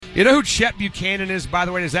You know who Chet Buchanan is, by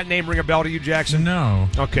the way? Does that name ring a bell to you, Jackson? No.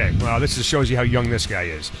 Okay, well, this just shows you how young this guy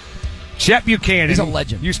is. Chet Buchanan. He's a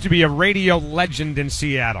legend. Used to be a radio legend in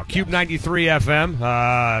Seattle. Cube 93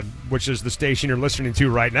 FM, which is the station you're listening to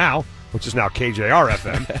right now, which is now KJR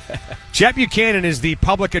FM. Chet Buchanan is the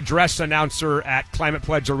public address announcer at Climate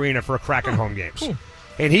Pledge Arena for Kraken home games. Cool.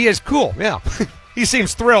 And he is cool, yeah. He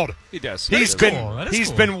seems thrilled. He does. He's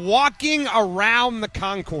been walking around the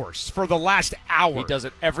concourse for the last hour. He does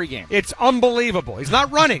it every game. It's unbelievable. He's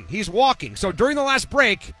not running. He's walking. So during the last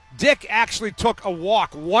break, Dick actually took a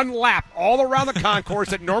walk, one lap, all around the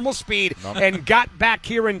concourse at normal speed and got back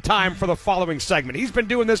here in time for the following segment. He's been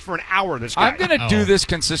doing this for an hour, this guy. I'm going to do this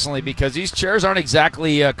consistently because these chairs aren't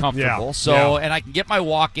exactly comfortable. And I can get my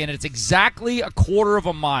walk in. It's exactly a quarter of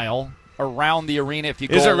a mile around the arena if you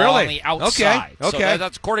go along the outside. Okay. So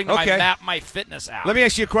that's according to my Map My Fitness app. Let me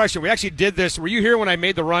ask you a question. We actually did this. Were you here when I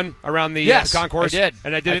made the run around the concourse? I did.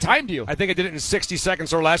 And I timed you. I think I did it in 60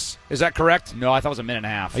 seconds or less. Is that correct? No, I thought it was a minute and a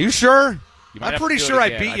half. Are you sure? I'm pretty sure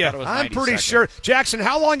I beat you. I'm pretty sure. Jackson,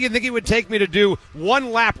 how long do you think it would take me to do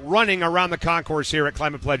one lap running around the concourse here at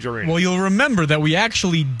Climate Pledge Arena? Well, you'll remember that we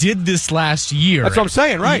actually did this last year. That's what I'm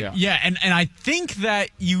saying, right? Yeah, and I think that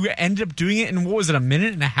you ended up doing it in, what was it, a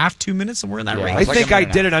minute and a half, 2 minutes, somewhere in that range? I think I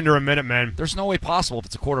did it under a minute, man. There's no way possible if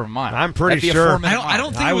it's a quarter of a mile. I'm pretty sure. I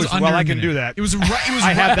don't think it was under a minute. I can do that. It was I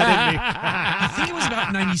have that in me. I think it was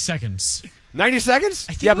about 90 seconds. 90 seconds?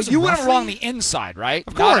 Yeah, but you went along the inside, right?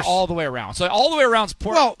 Of course. Not all the way around. So all the way around is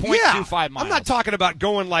 0.25 miles. I'm not talking about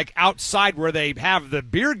going like outside where they have the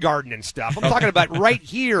beer garden and stuff. I'm talking about right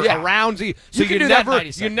here around the. So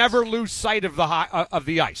you never lose sight of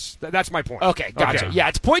the ice. That's my point. Okay, gotcha. Okay. Yeah,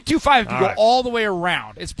 it's 0.25 if you go all the way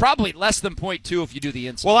around. It's probably less than 0.2 if you do the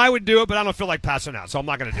inside. Well, I would do it, but I don't feel like passing out, so I'm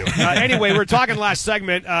not going to do it. Anyway, we were talking last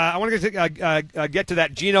segment. I want to get to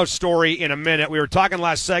that Geno story in a minute. We were talking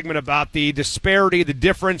last segment about the disparity, the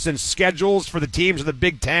difference in schedules for the teams of the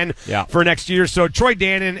Big Ten for next year. So Troy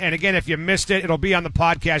Dannon, and again, if you missed it, it'll be on the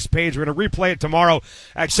podcast page. We're going to replay it tomorrow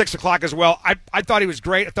at 6 o'clock as well. I thought he was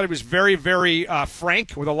great. I thought he was very, very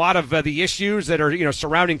frank with a lot of the issues that are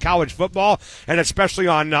surrounding college football, and especially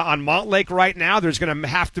on Montlake right now. There's going to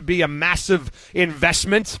have to be a massive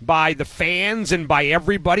investment by the fans and by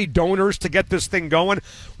everybody, donors, to get this thing going.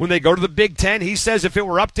 When they go to the Big Ten, he says if it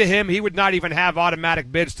were up to him, he would not even have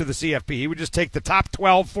automatic bids to the CFP. He would just take the top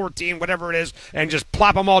 12, 14, whatever it is, and just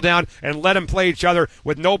plop them all down and let them play each other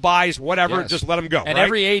with no buys, whatever, just let them go. And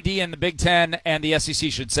every AD in the Big Ten and the SEC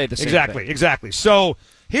should say the same thing. Exactly. So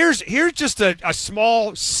here's just a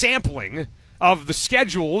small sampling of the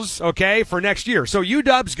schedules, okay, for next year. So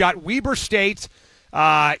UW's got Weber State,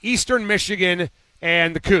 Eastern Michigan,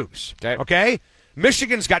 and the Cougs, okay?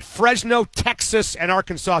 Michigan's got Fresno, Texas, and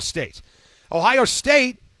Arkansas State. Ohio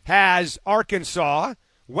State has Arkansas,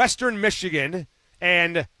 Western Michigan,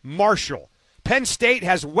 and Marshall. Penn State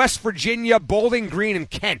has West Virginia, Bowling Green, and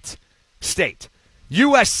Kent State.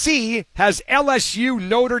 USC has LSU,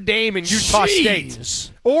 Notre Dame, and Utah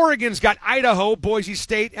State. Oregon's got Idaho, Boise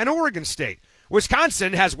State, and Oregon State.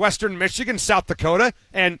 Wisconsin has Western Michigan, South Dakota,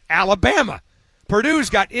 and Alabama. Purdue's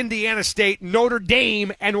got Indiana State, Notre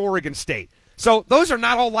Dame, and Oregon State. So those are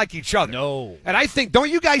not all like each other. No. And I think,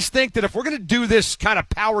 don't you guys think that if we're going to do this kind of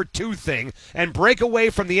Power 2 thing and break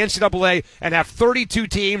away from the NCAA and have 32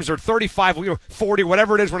 teams or 35, 40,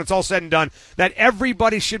 whatever it is when it's all said and done, that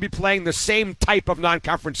everybody should be playing the same type of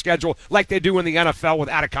non-conference schedule like they do in the NFL with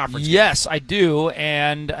out-of-conference games? Yes, I do.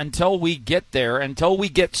 And until we get there, until we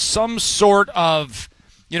get some sort of,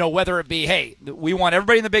 whether it be, hey, we want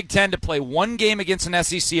everybody in the Big Ten to play one game against an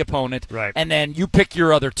SEC opponent, and then you pick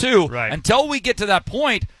your other two. Right. Until we get to that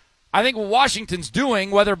point, I think what Washington's doing,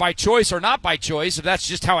 whether by choice or not by choice, if that's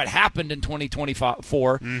just how it happened in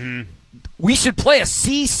 2024, we should play a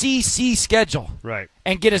CCC schedule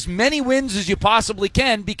and get as many wins as you possibly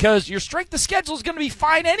can, because your strength of schedule is going to be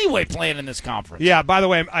fine anyway playing in this conference. Yeah, by the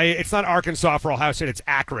way, it's not Arkansas for Ohio State, it's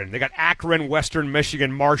Akron. They got Akron, Western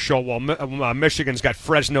Michigan, Marshall, while Michigan's got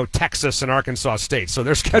Fresno, Texas, and Arkansas State. So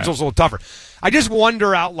their schedule's a little tougher. I just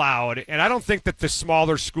wonder out loud, and I don't think that the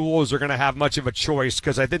smaller schools are going to have much of a choice,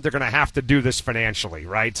 because I think they're going to have to do this financially,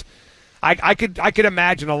 right? I could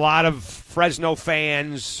imagine a lot of Fresno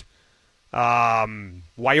fans,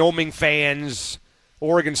 Wyoming fans,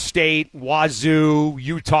 Oregon State, Wazoo,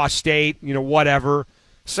 Utah State, whatever,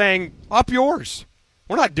 saying, up yours.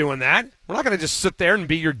 We're not doing that. We're not going to just sit there and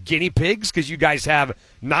be your guinea pigs because you guys have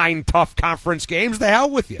 9 tough conference games. The hell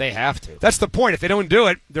with you. They have to. That's the point. If they don't do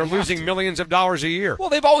it, they're losing millions of dollars a year. Well,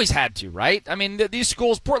 they've always had to, right? I mean, these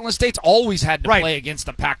schools, Portland State's always had to play against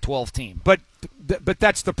a Pac-12 team. But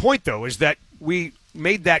that's the point, though, is that we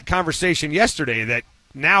made that conversation yesterday that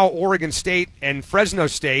now Oregon State and Fresno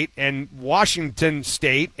State and Washington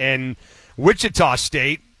State and Wichita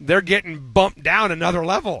State, they're getting bumped down another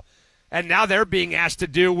level. And now they're being asked to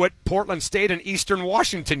do what Portland State and Eastern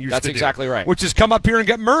Washington used to do. That's exactly right. Which is come up here and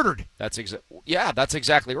get murdered. That's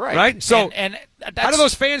exactly right. Right? So and how do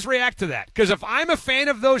those fans react to that? Because if I'm a fan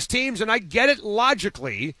of those teams, and I get it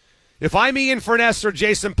logically, if I'm Ian Furness or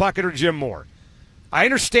Jason Puckett or Jim Moore, I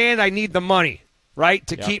understand I need the money, right,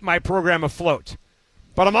 to keep my program afloat.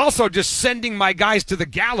 But I'm also just sending my guys to the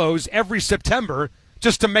gallows every September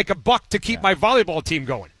just to make a buck to keep my volleyball team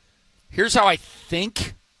going. Here's how I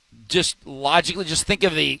think. Just logically, just think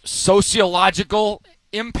of the sociological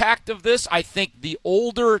impact of this. I think the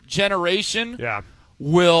older generation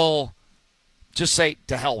will just say,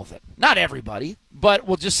 to hell with it. Not everybody, but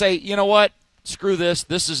will just say, you know what, screw this.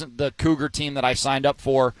 This isn't the Cougar team that I signed up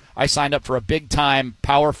for. I signed up for a big-time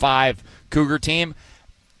Power 5 Cougar team.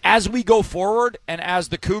 As we go forward and as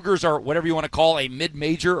the Cougars are whatever you want to call a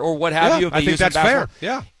mid-major or what have you. I think that's fair.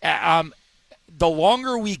 Yeah. The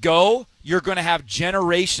longer we go, you're going to have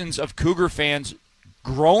generations of Cougar fans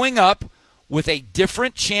growing up with a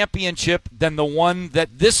different championship than the one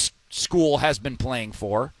that this school has been playing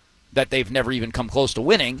for, that they've never even come close to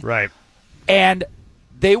winning. Right. And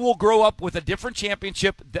they will grow up with a different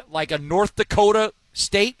championship that, like a North Dakota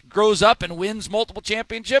State grows up and wins multiple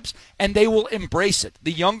championships, and they will embrace it.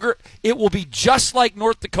 The younger, it will be just like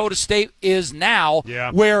North Dakota State is now,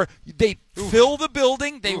 where they fill the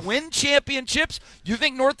building, they win championships. You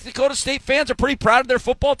think North Dakota State fans are pretty proud of their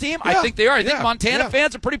football team? I think they are. I think Montana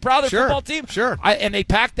fans are pretty proud of their football team. Sure. And they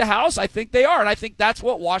packed the house. I think they are. And I think that's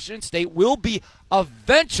what Washington State will be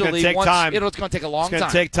eventually. It's going to take a long time. It's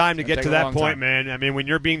going to take time to get to that point, man. I mean, when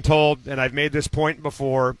you're being told, and I've made this point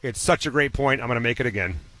before, it's such a great point, I'm going to make it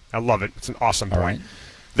again. I love it. It's an awesome point. Right.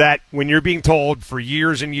 That when you're being told for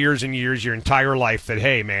years and years and years, your entire life, that,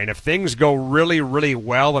 hey, man, if things go really, really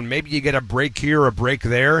well and maybe you get a break here or a break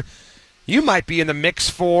there, you might be in the mix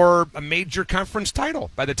for a major conference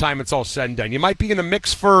title by the time it's all said and done. You might be in the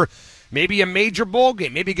mix for maybe a major bowl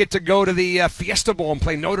game. Maybe get to go to the Fiesta Bowl and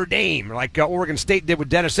play Notre Dame like Oregon State did with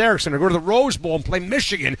Dennis Erickson, or go to the Rose Bowl and play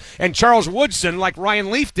Michigan and Charles Woodson like Ryan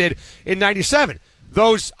Leaf did in 97.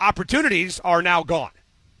 Those opportunities are now gone.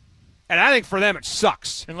 And I think for them it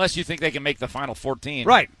sucks. Unless you think they can make the Final 14.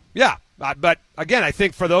 Right, yeah. But, again, I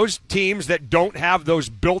think for those teams that don't have those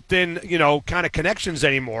built-in, kind of connections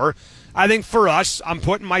anymore, I think for us, I'm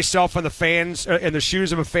putting myself in the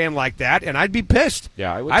shoes of a fan like that, and I'd be pissed.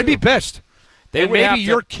 Yeah, I would I'd too. be pissed. Maybe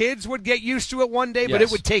your kids would get used to it one day, but it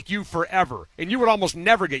would take you forever, and you would almost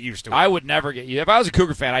never get used to it. I would never get used. If I was a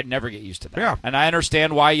Cougar fan, I'd never get used to that. Yeah. And I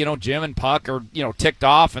understand why Jim and Puck are ticked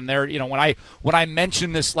off, and they're when I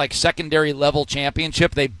mention this like secondary level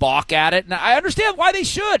championship, they balk at it, and I understand why they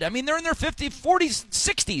should. I mean, they're in their 50s, 40s,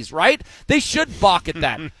 60s, right? They should balk at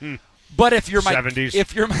that. But if you're my 70s.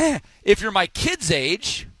 if you're my kid's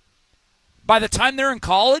age, by the time they're in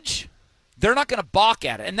college, they're not going to balk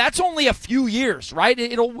at it. And that's only a few years, right?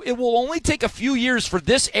 It will only take a few years for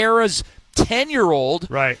this era's 10-year-old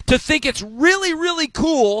to think it's really, really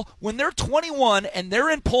cool when they're 21 and they're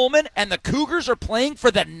in Pullman and the Cougars are playing for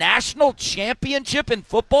the national championship in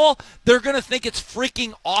football. They're going to think it's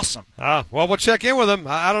freaking awesome. Well, we'll check in with them.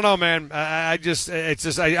 I don't know, man. I just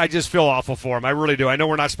feel awful for them. I really do. I know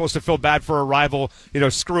we're not supposed to feel bad for a rival.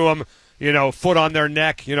 Screw them. Foot on their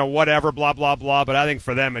neck, whatever, blah, blah, blah. But I think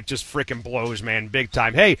for them, it just freaking blows, man, big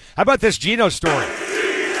time. Hey, how about this Geno story?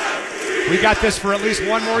 We got this for at least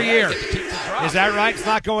one more year. Is that right? It's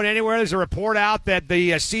not going anywhere. There's a report out that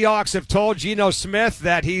the Seahawks have told Geno Smith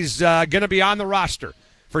that he's going to be on the roster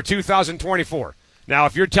for 2024. Now,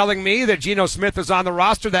 if you're telling me that Geno Smith is on the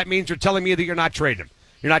roster, that means you're telling me that you're not trading him.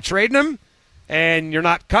 You're not trading him, and you're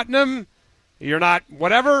not cutting him. You're not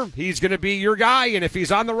whatever. He's going to be your guy, and if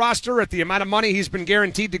he's on the roster at the amount of money he's been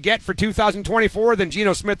guaranteed to get for 2024, then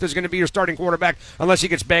Geno Smith is going to be your starting quarterback unless he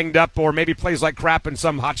gets banged up or maybe plays like crap and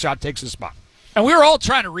some hotshot takes his spot. And we were all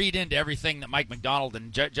trying to read into everything that Mike McDonald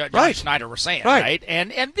and John Schneider were saying, right?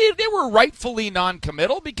 And they were rightfully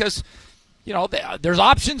non-committal because, there's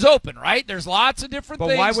options open, right? There's lots of different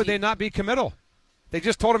things. But why would they not be committal? They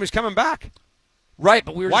just told him he's coming back. Right,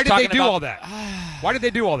 but we were Why just did they do all that? Why did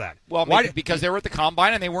they do all that? Well, because they were at the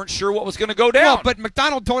Combine and they weren't sure what was going to go down. Well, but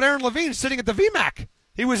McDonald told Aaron Levine sitting at the VMAC.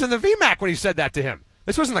 He was in the VMAC when he said that to him.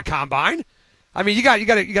 This wasn't the Combine. I mean, you got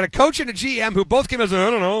a coach and a GM who both came and said,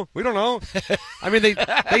 I don't know. We don't know. I mean,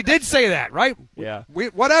 they did say that, right? Yeah.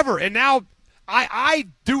 Whatever. And now I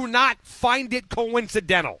do not find it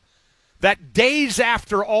coincidental that days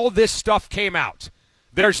after all this stuff came out,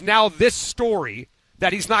 there's now this story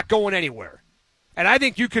that he's not going anywhere. And I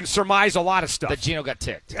think you can surmise a lot of stuff. That Geno got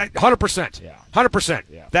ticked. 100%. Yeah. 100%.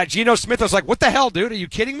 Yeah. That Geno Smith was like, what the hell, dude? Are you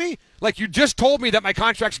kidding me? Like, you just told me that my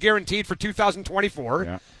contract's guaranteed for 2024.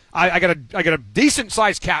 Yeah. I got a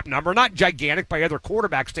decent-sized cap number, not gigantic by other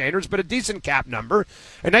quarterback standards, but a decent cap number.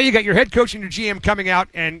 And now you got your head coach and your GM coming out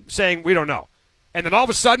and saying, we don't know. And then all of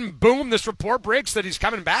a sudden, boom, this report breaks that he's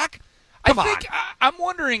coming back? I'm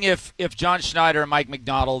wondering if John Schneider and Mike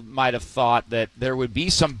McDonald might have thought that there would be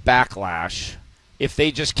some backlash if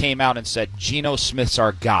they just came out and said, Geno Smith's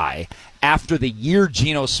our guy, after the year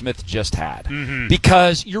Geno Smith just had. Mm-hmm.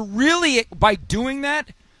 Because you're really, by doing that,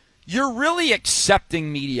 you're really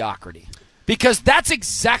accepting mediocrity. Because that's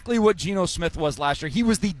exactly what Geno Smith was last year. He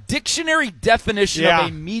was the dictionary definition of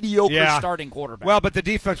a mediocre starting quarterback. Well, but the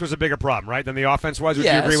defense was a bigger problem, right, than the offense was. Would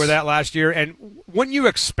you agree with that last year? And wouldn't you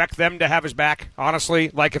expect them to have his back, honestly?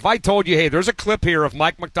 Like, if I told you, hey, there's a clip here of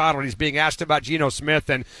Mike McDonald. He's being asked about Geno Smith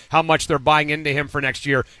and how much they're buying into him for next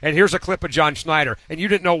year. And here's a clip of John Schneider. And you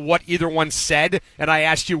didn't know what either one said. And I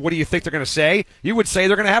asked you, what do you think they're going to say? You would say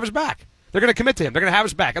they're going to have his back. They're going to commit to him. They're going to have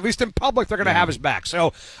his back. At least in public, they're going to have his back.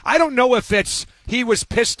 So I don't know if it's he was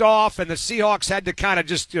pissed off and the Seahawks had to kind of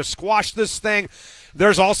just squash this thing.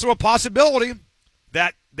 There's also a possibility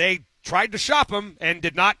that they tried to shop him and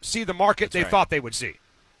did not see the market they thought they would see.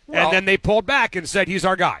 Well, and then they pulled back and said, he's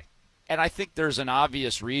our guy. And I think there's an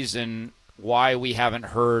obvious reason why we haven't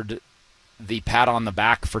heard the pat on the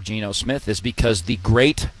back for Geno Smith is because the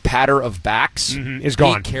great patter of backs is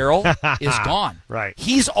gone. Pete Carroll is gone. Right.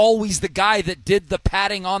 He's always the guy that did the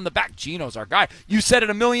patting on the back. Geno's our guy. You said it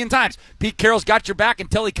a million times. Pete Carroll's got your back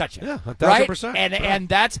until he cuts you. Yeah, 1,000%. Right? And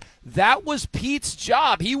that was Pete's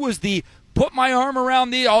job. He was the put my arm around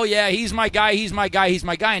the, he's my guy,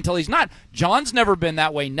 until he's not. John's never been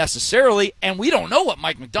that way necessarily, and we don't know what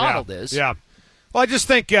Mike McDonald is. Yeah. Well, I just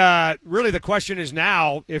think really the question is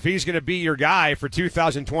now, if he's going to be your guy for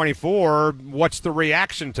 2024, what's the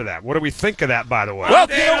reaction to that? What do we think of that, by the way?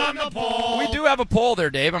 Well, on the poll. We do have a poll there,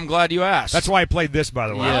 Dave. I'm glad you asked. That's why I played this, by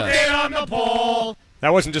the way. Yes. Update on the poll.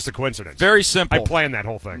 That wasn't just a coincidence. Very simple. I planned that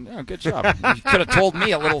whole thing. Yeah, good job. You could have told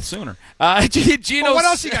me a little sooner. Geno, what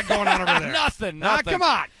else you got going on over there? Nothing. Come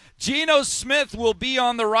on. Geno Smith will be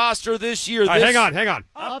on the roster this year. Hang on.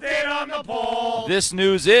 Update on the poll. This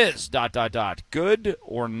news is ... good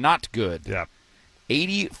or not good? Yeah.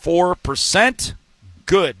 84%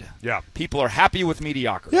 good. Yeah. People are happy with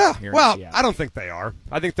mediocrity. Yeah. Here Well, in Seattle. I don't think they are.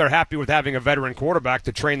 I think they're happy with having a veteran quarterback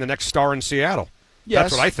to train the next star in Seattle. Yes.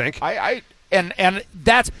 That's what I think. And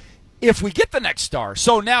that's if we get the next star.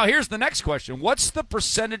 So now here's the next question. What's the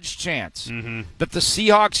percentage chance that the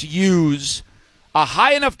Seahawks use a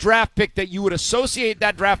high enough draft pick that you would associate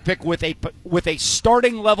that draft pick with a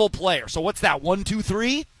starting level player? So what's that, 1, 2,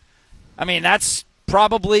 3? I mean, that's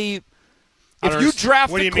probably if you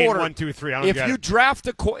draft what do you a quarter. mean 1, 2, 3? I don't if get you it. draft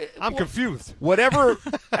a I'm confused. whatever.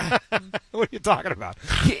 What are you talking about?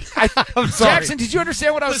 I'm sorry. Jackson, did you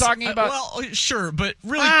understand what I was talking about? Well, sure, but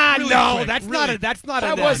really, really no, quick, that's really, not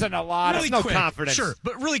that wasn't a lot. Really Of no quick, confidence. Sure,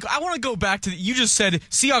 but really, I want to go back to you just said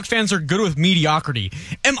Seahawks fans are good with mediocrity.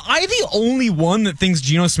 Am I the only one that thinks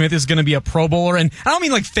Geno Smith is going to be a Pro Bowler? And I don't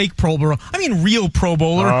mean like fake Pro Bowler. I mean real Pro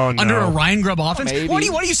Bowler under a Ryan Grubb offense. Maybe. Why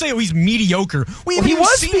do you say he's mediocre? He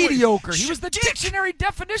was mediocre. He was the dictionary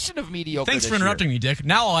definition of mediocre. Thanks for interrupting me, Dick.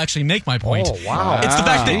 Now I'll actually make my point. Oh, wow. It's the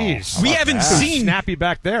fact that Jeez. we haven't seen snappy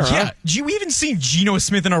back there, huh? Yeah, we haven't seen Geno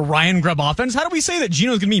Smith in a Ryan Grubb offense. How do we say that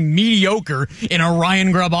Geno's going to be mediocre in a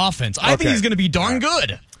Ryan Grubb offense? I think he's going to be darn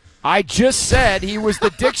good. I just said he was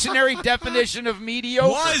the dictionary definition of mediocre.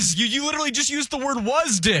 Was. You literally just used the word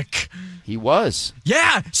was, Dick. He was.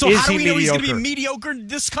 Yeah, so Is how do he we know he's going to mediocre? be mediocre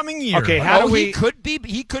this coming year? Okay, how do we...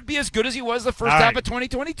 He could be as good as he was the first All half right. of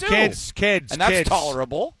 2022. Kids. And that's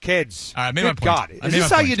tolerable. Kids. All right, I made my Good point. God. I Is made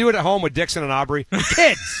this my how point. you do it at home with Dixon and Aubrey?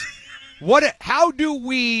 Kids. How do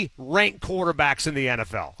we rank quarterbacks in the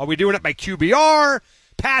NFL? Are we doing it by QBR,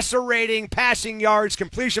 passer rating, passing yards,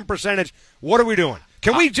 completion percentage? What are we doing?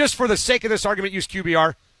 Can we just, for the sake of this argument, use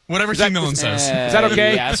QBR? Whatever Hugh Millen says. Is that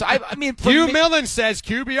okay? Yeah, so I mean, Hugh Millen says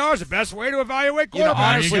QBR is the best way to evaluate quarterbacks.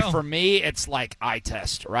 Honestly, for me, it's like eye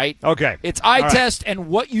test, right? Okay. It's eye All right. test and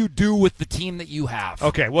what you do with the team that you have.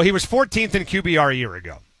 Okay, well, he was 14th in QBR a year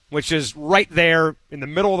ago, which is right there in the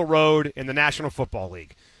middle of the road in the National Football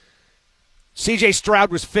League. C.J.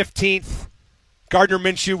 Stroud was 15th. Gardner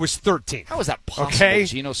Minshew was 13th. How is that possible? Okay,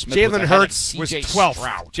 Geno Smith Jalen was Hurts ahead of was C.J. 12th.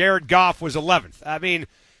 Stroud. Jared Goff was 11th. I mean,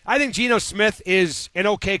 I think Geno Smith is an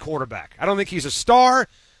okay quarterback. I don't think he's a star.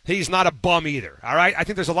 he's not a bum either, all right? I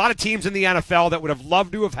think there's a lot of teams in the NFL that would have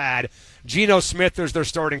loved to have had Geno Smith as their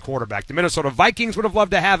starting quarterback. The Minnesota Vikings would have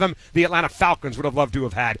loved to have him. The Atlanta Falcons would have loved to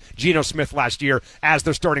have had Geno Smith last year as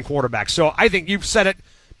their starting quarterback. So I think you've said it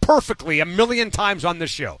perfectly a million times on this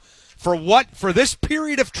show. For this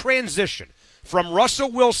period of transition from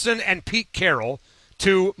Russell Wilson and Pete Carroll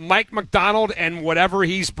to Mike McDonald and whatever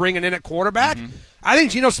he's bringing in at quarterback, I think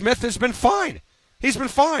Geno Smith has been fine. He's been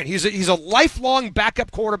fine. He's a lifelong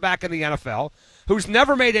backup quarterback in the NFL who's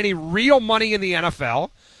never made any real money in the NFL,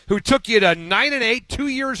 who took you to 9-8 2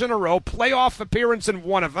 years in a row, playoff appearance in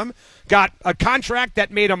one of them, got a contract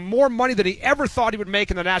that made him more money than he ever thought he would make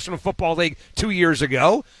in the National Football League 2 years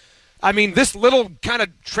ago. I mean, this little kind of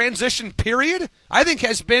transition period, I think,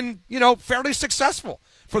 has been, fairly successful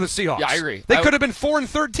for the Seahawks. Yeah, I agree. They could have been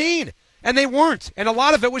 4-13, and they weren't. And a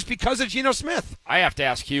lot of it was because of Geno Smith. I have to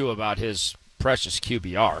ask you about his precious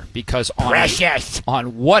QBR, because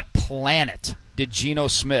on what planet did Geno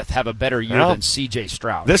Smith have a better year than C.J.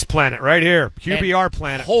 Stroud? This planet right here, QBR and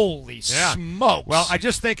planet. Holy smokes. Well, I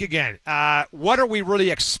just think, again, what are we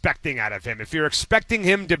really expecting out of him? If you're expecting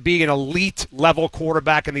him to be an elite-level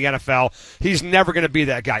quarterback in the NFL, he's never going to be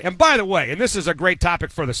that guy. And by the way, and this is a great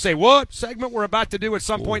topic for the Say What segment we're about to do at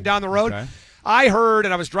some point down the road. Okay. I heard,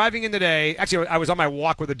 and I was driving in today, actually I was on my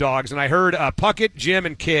walk with the dogs, and I heard Puckett, Jim,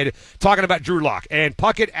 and Kidd talking about Drew Lock. And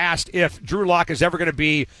Puckett asked if Drew Lock is ever going to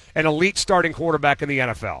be an elite starting quarterback in the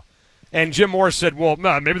NFL. And Jim Morris said, well,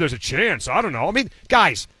 maybe there's a chance. I don't know. I mean,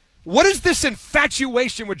 guys, what is this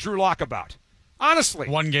infatuation with Drew Lock about? Honestly.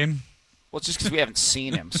 One game. Well, it's just because we haven't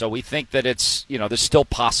seen him, so we think that it's, there's still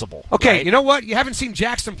possible. Okay, right? You know what? You haven't seen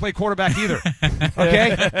Jackson play quarterback either. Okay?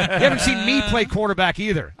 You haven't seen me play quarterback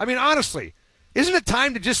either. I mean, honestly. Isn't it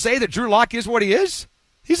time to just say that Drew Lock is what he is?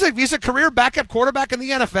 He's a career backup quarterback in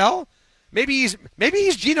the NFL. Maybe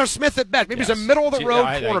he's Geno Smith at best. Maybe he's a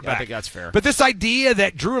middle-of-the-road quarterback. I think that's fair. But this idea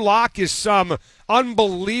that Drew Lock is some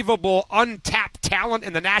unbelievable, untapped talent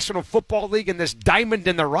in the National Football League and this diamond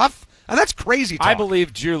in the rough, and that's crazy talk. I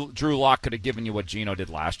believe Drew Lock could have given you what Geno did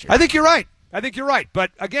last year. I think you're right.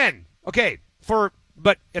 But again,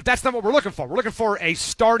 but if that's not what we're looking for a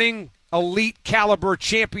starting elite caliber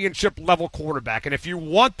championship level quarterback. And if you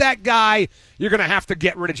want that guy, you're going to have to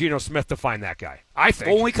get rid of Geno Smith to find that guy, I think.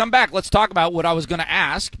 Well, when we come back, let's talk about what I was going to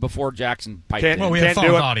ask before Jackson piped in. Well, we have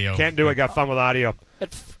fun with audio. Can't do it. Got fun with audio.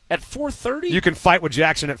 At 4:30? You can fight with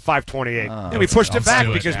Jackson at 5:28. And we pushed it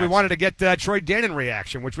back because we wanted to get Troy Dannon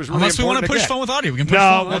reaction, which was really Unless important. Unless we want to push fun with audio, we can push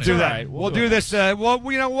fun with audio. audio. Do that. Right, we'll do this. Well,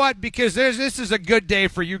 you know what? Because this is a good day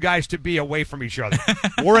for you guys to be away from each other.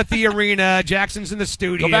 We're at the arena. Jackson's in the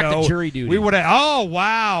studio. Go back to jury duty. We would have. Oh,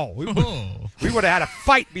 wow. We would have had a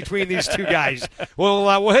fight between these two guys.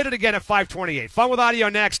 We'll hit it again at 5:28. Fun with audio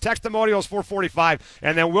next. Text Testimonials 445.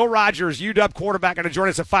 And then Will Rogers, UW quarterback, going to join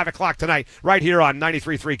us at 5 o'clock tonight right here on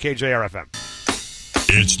 93.3 KJRFM.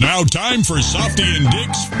 It's now time for Softy and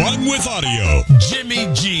Dick's Fun with Audio.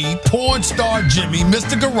 Jimmy G, porn star Jimmy,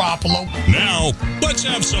 Mr. Garoppolo. Now, let's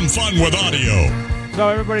have some fun with audio. So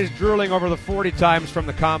everybody's drooling over the 40 times from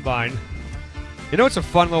the combine. You know what's a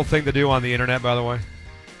fun little thing to do on the internet, by the way?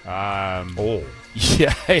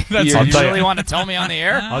 Yeah. You really want to tell me on the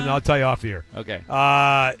air? I'll tell you off the air. Okay.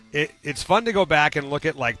 It's fun to go back and look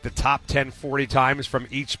at like the top 10, 40 times from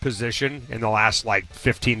each position in the last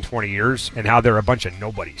 15, 20 years and how they're a bunch of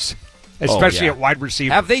nobodies, especially at wide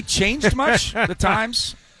receiver. Have they changed much, the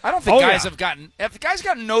times? I don't think guys have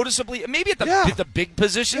gotten noticeably, maybe at the big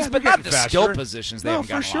positions, but not the skill positions. They haven't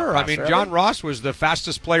gotten for sure. Faster, I mean, John Ross was the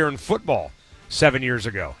fastest player in football 7 years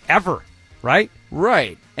ago, ever. Right?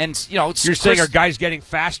 Right. And, you're saying are guys getting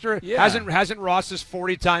faster? Yeah. Hasn't Ross's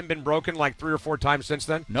 40 time been broken 3 or 4 times since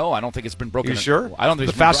then? No, I don't think it's been broken. You sure? I don't think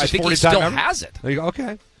the fastest 40 time still ever? has it.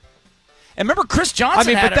 Okay. And remember, Chris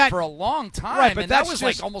Johnson had it for a long time, right, but that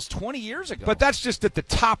was almost 20 years ago. But that's just at the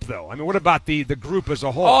top, though. I mean, what about the group as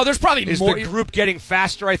a whole? Oh, there's probably more. Is the group getting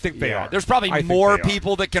faster? I think they are. There's probably more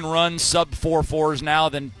people that can run sub 4.4s now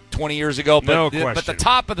than 20 years ago. But, no question. But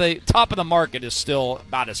the top of the market is still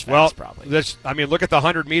about as fast, probably. Look at the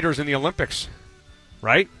 100 meters in the Olympics,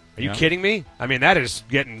 right? Are you kidding me? I mean, that is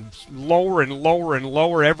getting lower and lower and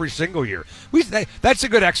lower every single year. That's a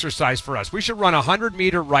good exercise for us. We should run a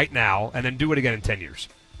 100-meter right now and then do it again in 10 years.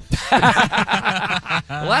 The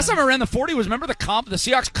last time I ran the 40 was, remember the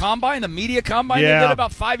Seahawks Combine, the media Combine they did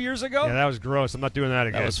about 5 years ago? Yeah, that was gross. I'm not doing that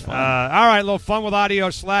again. That was fun. All right, a little fun with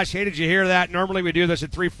audio / hey, did you hear that? Normally we do this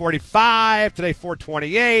at 3:45. Today,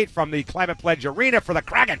 4:28 from the Climate Pledge Arena for the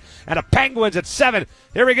Kraken and the Penguins at 7.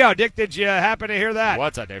 Here we go. Dick, did you happen to hear that?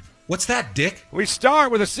 What's that, Dave? What's that, Dick? We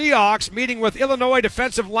start with the Seahawks meeting with Illinois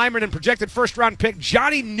defensive lineman and projected first-round pick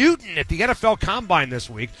Johnny Newton at the NFL Combine this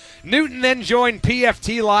week. Newton then joined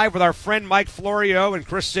PFT Live with our friend Mike Florio and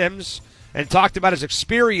Chris Sims and talked about his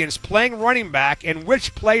experience playing running back and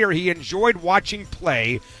which player he enjoyed watching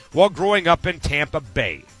play while growing up in Tampa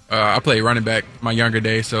Bay. I played running back my younger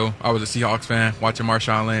days, so I was a Seahawks fan, watching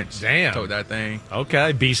Marshawn Lynch. Damn. Told that thing.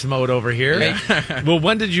 Okay, beast mode over here. Yeah. Well,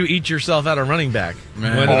 when did you eat yourself out of running back?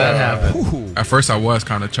 Man. When did that happen? At first, I was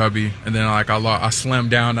kind of chubby, and then I slimmed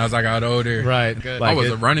down as I got older. Right. Good. I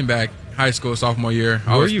was a running back high school, sophomore year.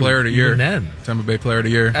 I was player of the year. Then? Tampa Bay player of the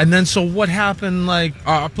year. And then, so what happened, I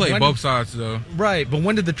played both sides, though. Right, but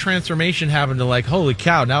when did the transformation happen to, holy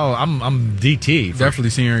cow, now I'm DT? Definitely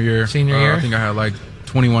senior year. Senior year? I think I had,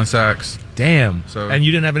 21 sacks. Damn. So, and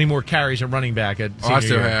you didn't have any more carries at running back at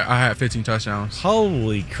senior year? I had 15 touchdowns.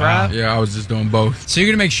 Holy crap. Yeah, I was just doing both. So you're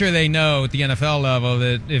going to make sure they know at the NFL level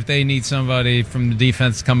that if they need somebody from the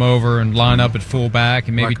defense to come over and line up at fullback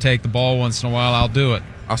and maybe take the ball once in a while, I'll do it.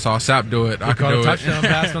 I saw Sapp do it. I could do it. A touchdown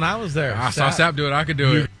pass when I was there. I saw Sapp do it. I could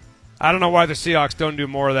do it. I don't know why the Seahawks don't do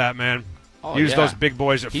more of that, man. Use those big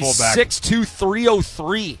boys at fullback. He's 6'2",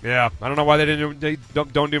 303. Yeah, I don't know why they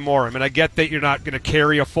don't do more. I mean, I get that you're not going to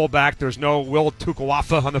carry a fullback. There's no Will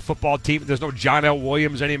Tukwuafa on the football team. There's no John L.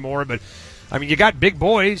 Williams anymore. But, I mean, you got big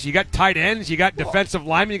boys. You got tight ends. You got defensive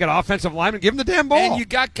linemen. You got offensive linemen. Give them the damn ball. And you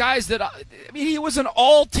got guys that, he was an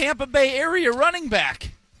all Tampa Bay area running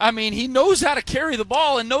back. I mean, he knows how to carry the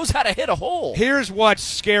ball and knows how to hit a hole. Here's what's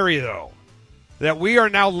scary, though, that we are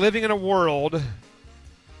now living in a world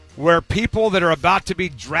where people that are about to be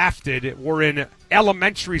drafted were in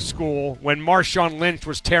elementary school when Marshawn Lynch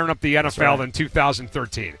was tearing up the NFL in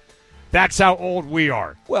 2013. That's how old we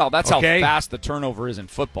are. Well, that's how fast the turnover is in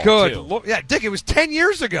football, Good. too. Yeah, Dick, it was 10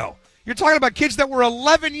 years ago. You're talking about kids that were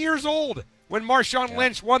 11 years old when Marshawn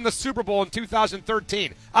Lynch won the Super Bowl in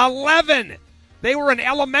 2013. 11! They were in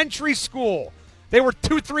elementary school. They were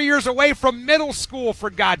 2-3 years away from middle school, for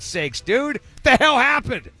God's sakes, dude. What the hell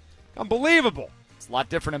happened? Unbelievable. It's a lot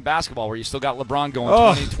different in basketball where you still got LeBron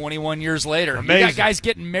going 20, 21 years later. Amazing. You got guys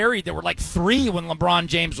getting married that were 3 when LeBron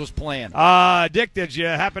James was playing. Dick, did you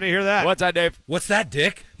happen to hear that? What's that, Dave? What's that,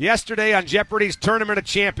 Dick? Yesterday on Jeopardy's Tournament of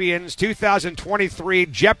Champions 2023,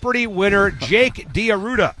 Jeopardy winner Jake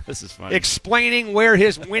D'Aruda. This is funny. Explaining where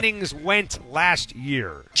his winnings went last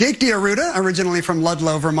year. Jake D'Aruda, originally from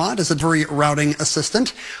Ludlow, Vermont, is a delivery routing assistant.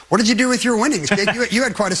 What did you do with your winnings? Jake, you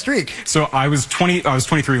had quite a streak. So I was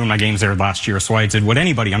 23 when my games aired last year, so I did what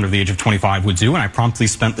anybody under the age of 25 would do, and I promptly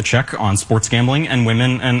spent the check on sports gambling and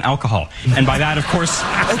women and alcohol. And by that, of course,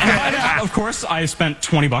 I spent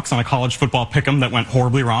 $20 on a college football pick'em that went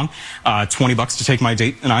horribly wrong, $20 to take my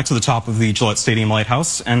date and I to the top of the Gillette Stadium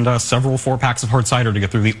Lighthouse, and several 4-packs of hard cider to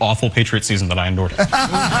get through the awful Patriot season that I endured.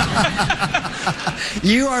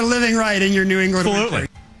 You are living right in your New England Absolutely. winter.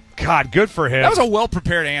 God, good for him. That was a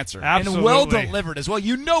well-prepared answer. Absolutely. And well-delivered as well.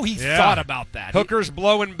 You know he thought about that. Hookers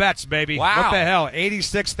blowing bets, baby. Wow. What the hell?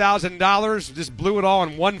 $86,000. Just blew it all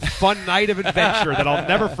in one fun night of adventure that I'll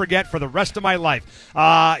never forget for the rest of my life.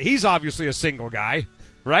 He's obviously a single guy,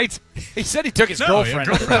 right? He said he took his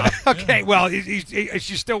girlfriend. Okay, well, is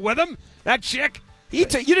she still with him? That chick? You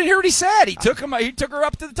didn't hear what he said. He took her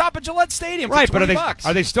up to the top of Gillette Stadium for $20.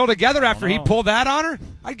 Are they still together after he pulled that on her?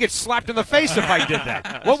 I'd get slapped in the face if I did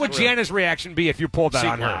that. What would Jana's reaction be if you pulled that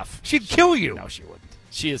on her? She'd kill you. No, she wouldn't.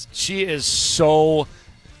 She is so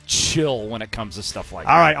chill when it comes to stuff like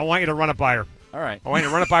that. All right, I want you to run it by her. All right. I want you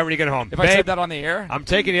to run it by her when you get home. If I said that on the air? I'm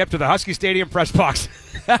taking you up to the Husky Stadium press box.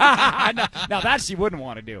 Now that she wouldn't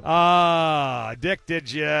want to do. Dick, did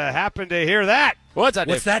you happen to hear that? What's that,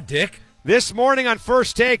 Dick? What's that, Dick? This morning on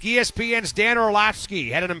First Take, ESPN's Dan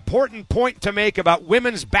Orlovsky had an important point to make about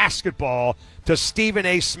women's basketball to Stephen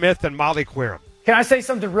A. Smith and Molly Querim. Can I say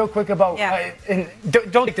something real quick about, and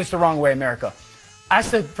don't take this the wrong way, America.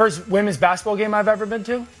 That's the first women's basketball game I've ever been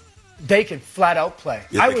to. They can flat out play.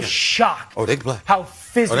 Yes, I was shocked they can play. how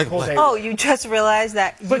physical they were. Oh, you just realized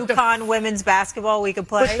that UConn women's basketball we could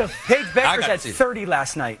play? But Paige Beckers had 30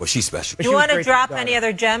 last night. Well, she's special. You want to drop any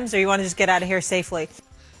other gems, or you want to just get out of here safely?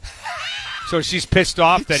 So she's pissed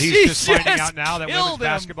off that he's just finding out now that women's him.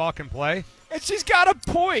 basketball can play? And she's got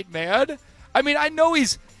a point, man. I mean, I know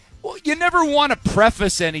well, you never want to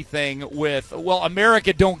preface anything with, well,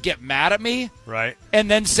 America don't get mad at me. Right.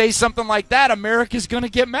 And then say something like that, America's going to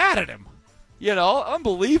get mad at him. You know,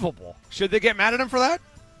 unbelievable. Should they get mad at him for that?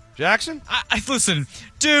 Jackson? I listen,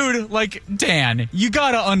 dude, like, Dan, you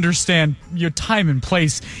got to understand your time and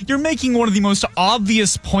place. You're making one of the most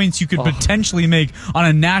obvious points you could potentially make on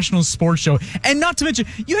a national sports show. And not to mention,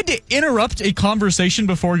 you had to interrupt a conversation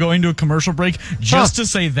before going to a commercial break just to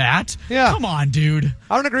say that? Yeah. Come on, dude.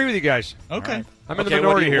 I don't agree with you guys. Okay. Right. I'm in the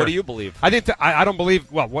minority here. What do you believe? I think I don't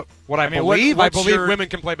believe, well, what I believe, I believe women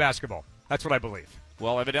can play basketball. That's what I believe.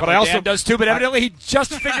 Well, evidently but I also Dan does too, but evidently he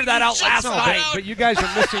just figured that out last night. But you guys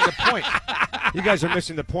are missing the point. You guys are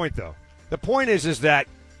missing the point, though. The point is that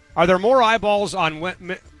are there more eyeballs on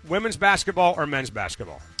women's basketball or men's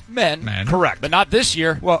basketball? Men. Correct. But not this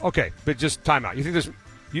year. Well, okay, but just time out. You think there's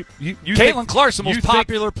you Caitlin Clark's the most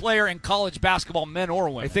popular player in college basketball, men or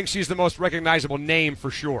women. I think she's the most recognizable name for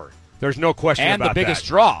sure. There's no question and about that. And the biggest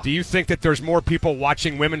draw. Do you think that there's more people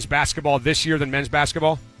watching women's basketball this year than men's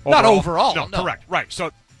basketball? Not overall. No, correct. Right. So,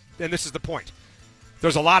 and this is the point.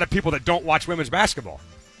 There's a lot of people that don't watch women's basketball,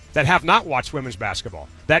 that have not watched women's basketball,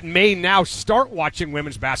 that may now start watching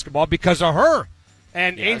women's basketball because of her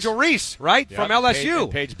and Angel Reese, right, from LSU.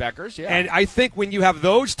 Paige Beckers, yeah. And I think when you have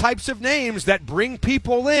those types of names that bring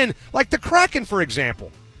people in, like the Kraken, for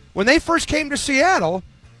example, when they first came to Seattle,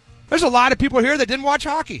 there's a lot of people here that didn't watch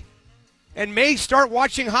hockey and may start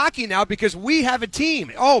watching hockey now because we have a team.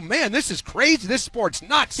 Oh, man, this is crazy. This sport's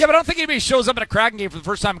nuts. Yeah, but I don't think anybody shows up at a Kraken game for the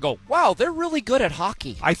first time and go, wow, they're really good at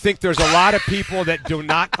hockey. I think there's a lot of people that do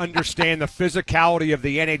not understand the physicality of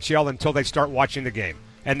the NHL until they start watching the game,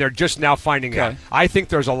 and they're just now finding out. I think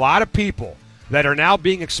there's a lot of people that are now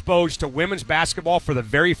being exposed to women's basketball for the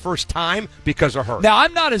very first time because of her. Now,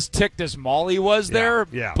 I'm not as ticked as Molly was there,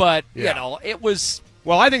 but, you know, it was...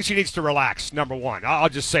 Well, I think she needs to relax, number one. I'll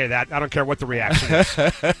just say that. I don't care what the reaction is.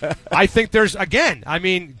 I think there's, again, I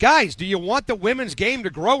mean, guys, do you want the women's game to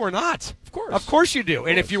grow or not? Of course. Of course you do.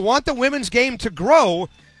 And if you want the women's game to grow,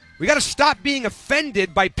 we got to stop being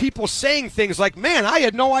offended by people saying things like, man, I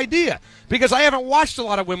had no idea. Because I haven't watched a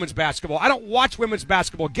lot of women's basketball. I don't watch women's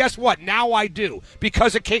basketball. Guess what? Now I do.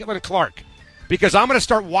 Because of Caitlin Clark. Because I'm going to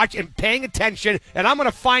start watching and paying attention, and I'm going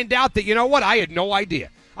to find out that, you know what, I had no idea.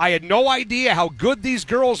 I had no idea how good these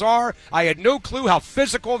girls are. I had no clue how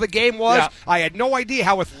physical the game was. Yeah. I had no idea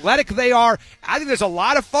how athletic they are. I think there's a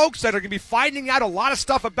lot of folks that are going to be finding out a lot of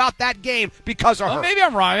stuff about that game because of her. Maybe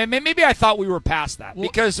I'm wrong. Maybe I thought we were past that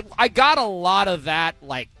because I got a lot of that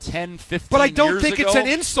like 10, 15 years ago. But I don't think it's an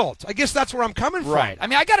insult. I guess that's where I'm coming from. Right. I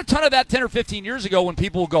mean, I got a ton of that 10 or 15 years ago when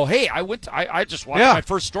people go, hey, I just watched my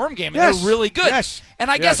first Storm game, and they're really good. Yes. And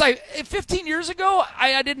I guess 15 years ago,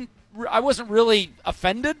 I wasn't really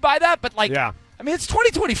offended by that, but I mean, it's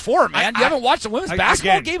 2024, man. You haven't watched a women's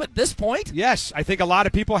basketball game at this point? Yes, I think a lot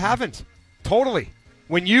of people haven't. Totally.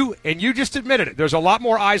 When you just admitted it, there's a lot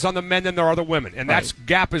more eyes on the men than there are the women, and that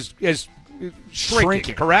gap is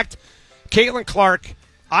shrinking, correct? Caitlin Clark,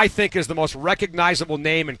 I think, is the most recognizable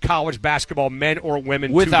name in college basketball, men or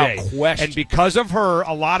women, without today. question. And because of her,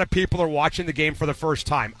 a lot of people are watching the game for the first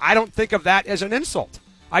time. I don't think of that as an insult.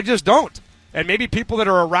 I just don't. And maybe people that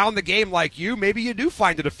are around the game like you, maybe you do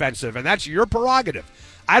find it offensive, and that's your prerogative.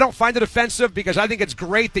 I don't find it offensive because I think it's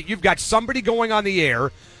great that you've got somebody going on the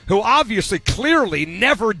air who obviously, clearly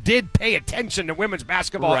never did pay attention to women's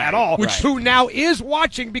basketball at all, who now is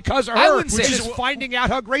watching because of her, which is finding out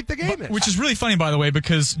how great the game is. Which is really funny, by the way,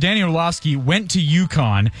 because Danny Orlovsky went to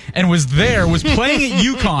UConn and was playing at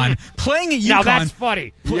UConn, Now that's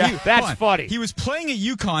funny. That's funny. He was playing at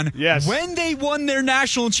UConn when they won their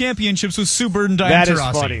national championships with Sue Bird and Diane That is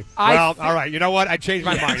Taurasi. funny. Well, all right. You know what? I changed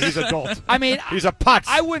my mind. He's adult. I mean, he's a putz.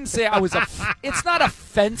 I wouldn't say I was it's not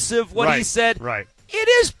offensive what he said. Right. It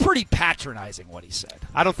is pretty patronizing what he said.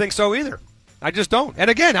 I don't think so either. I just don't. And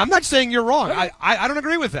again, I'm not saying you're wrong. I don't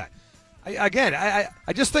agree with that.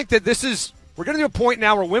 I just think that we're getting to a point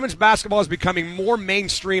now where women's basketball is becoming more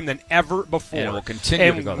mainstream than ever before. And it will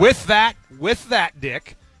continue to go with that,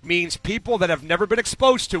 Dick, means people that have never been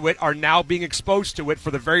exposed to it are now being exposed to it for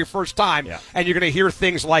the very first time, and you're going to hear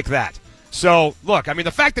things like that. So, look, I mean,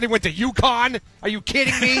 the fact that he went to UConn, are you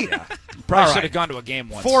kidding me? Probably should have gone to a game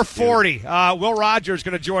once. 4:40. Will Rogers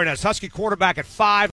going to join us. Husky quarterback at 5.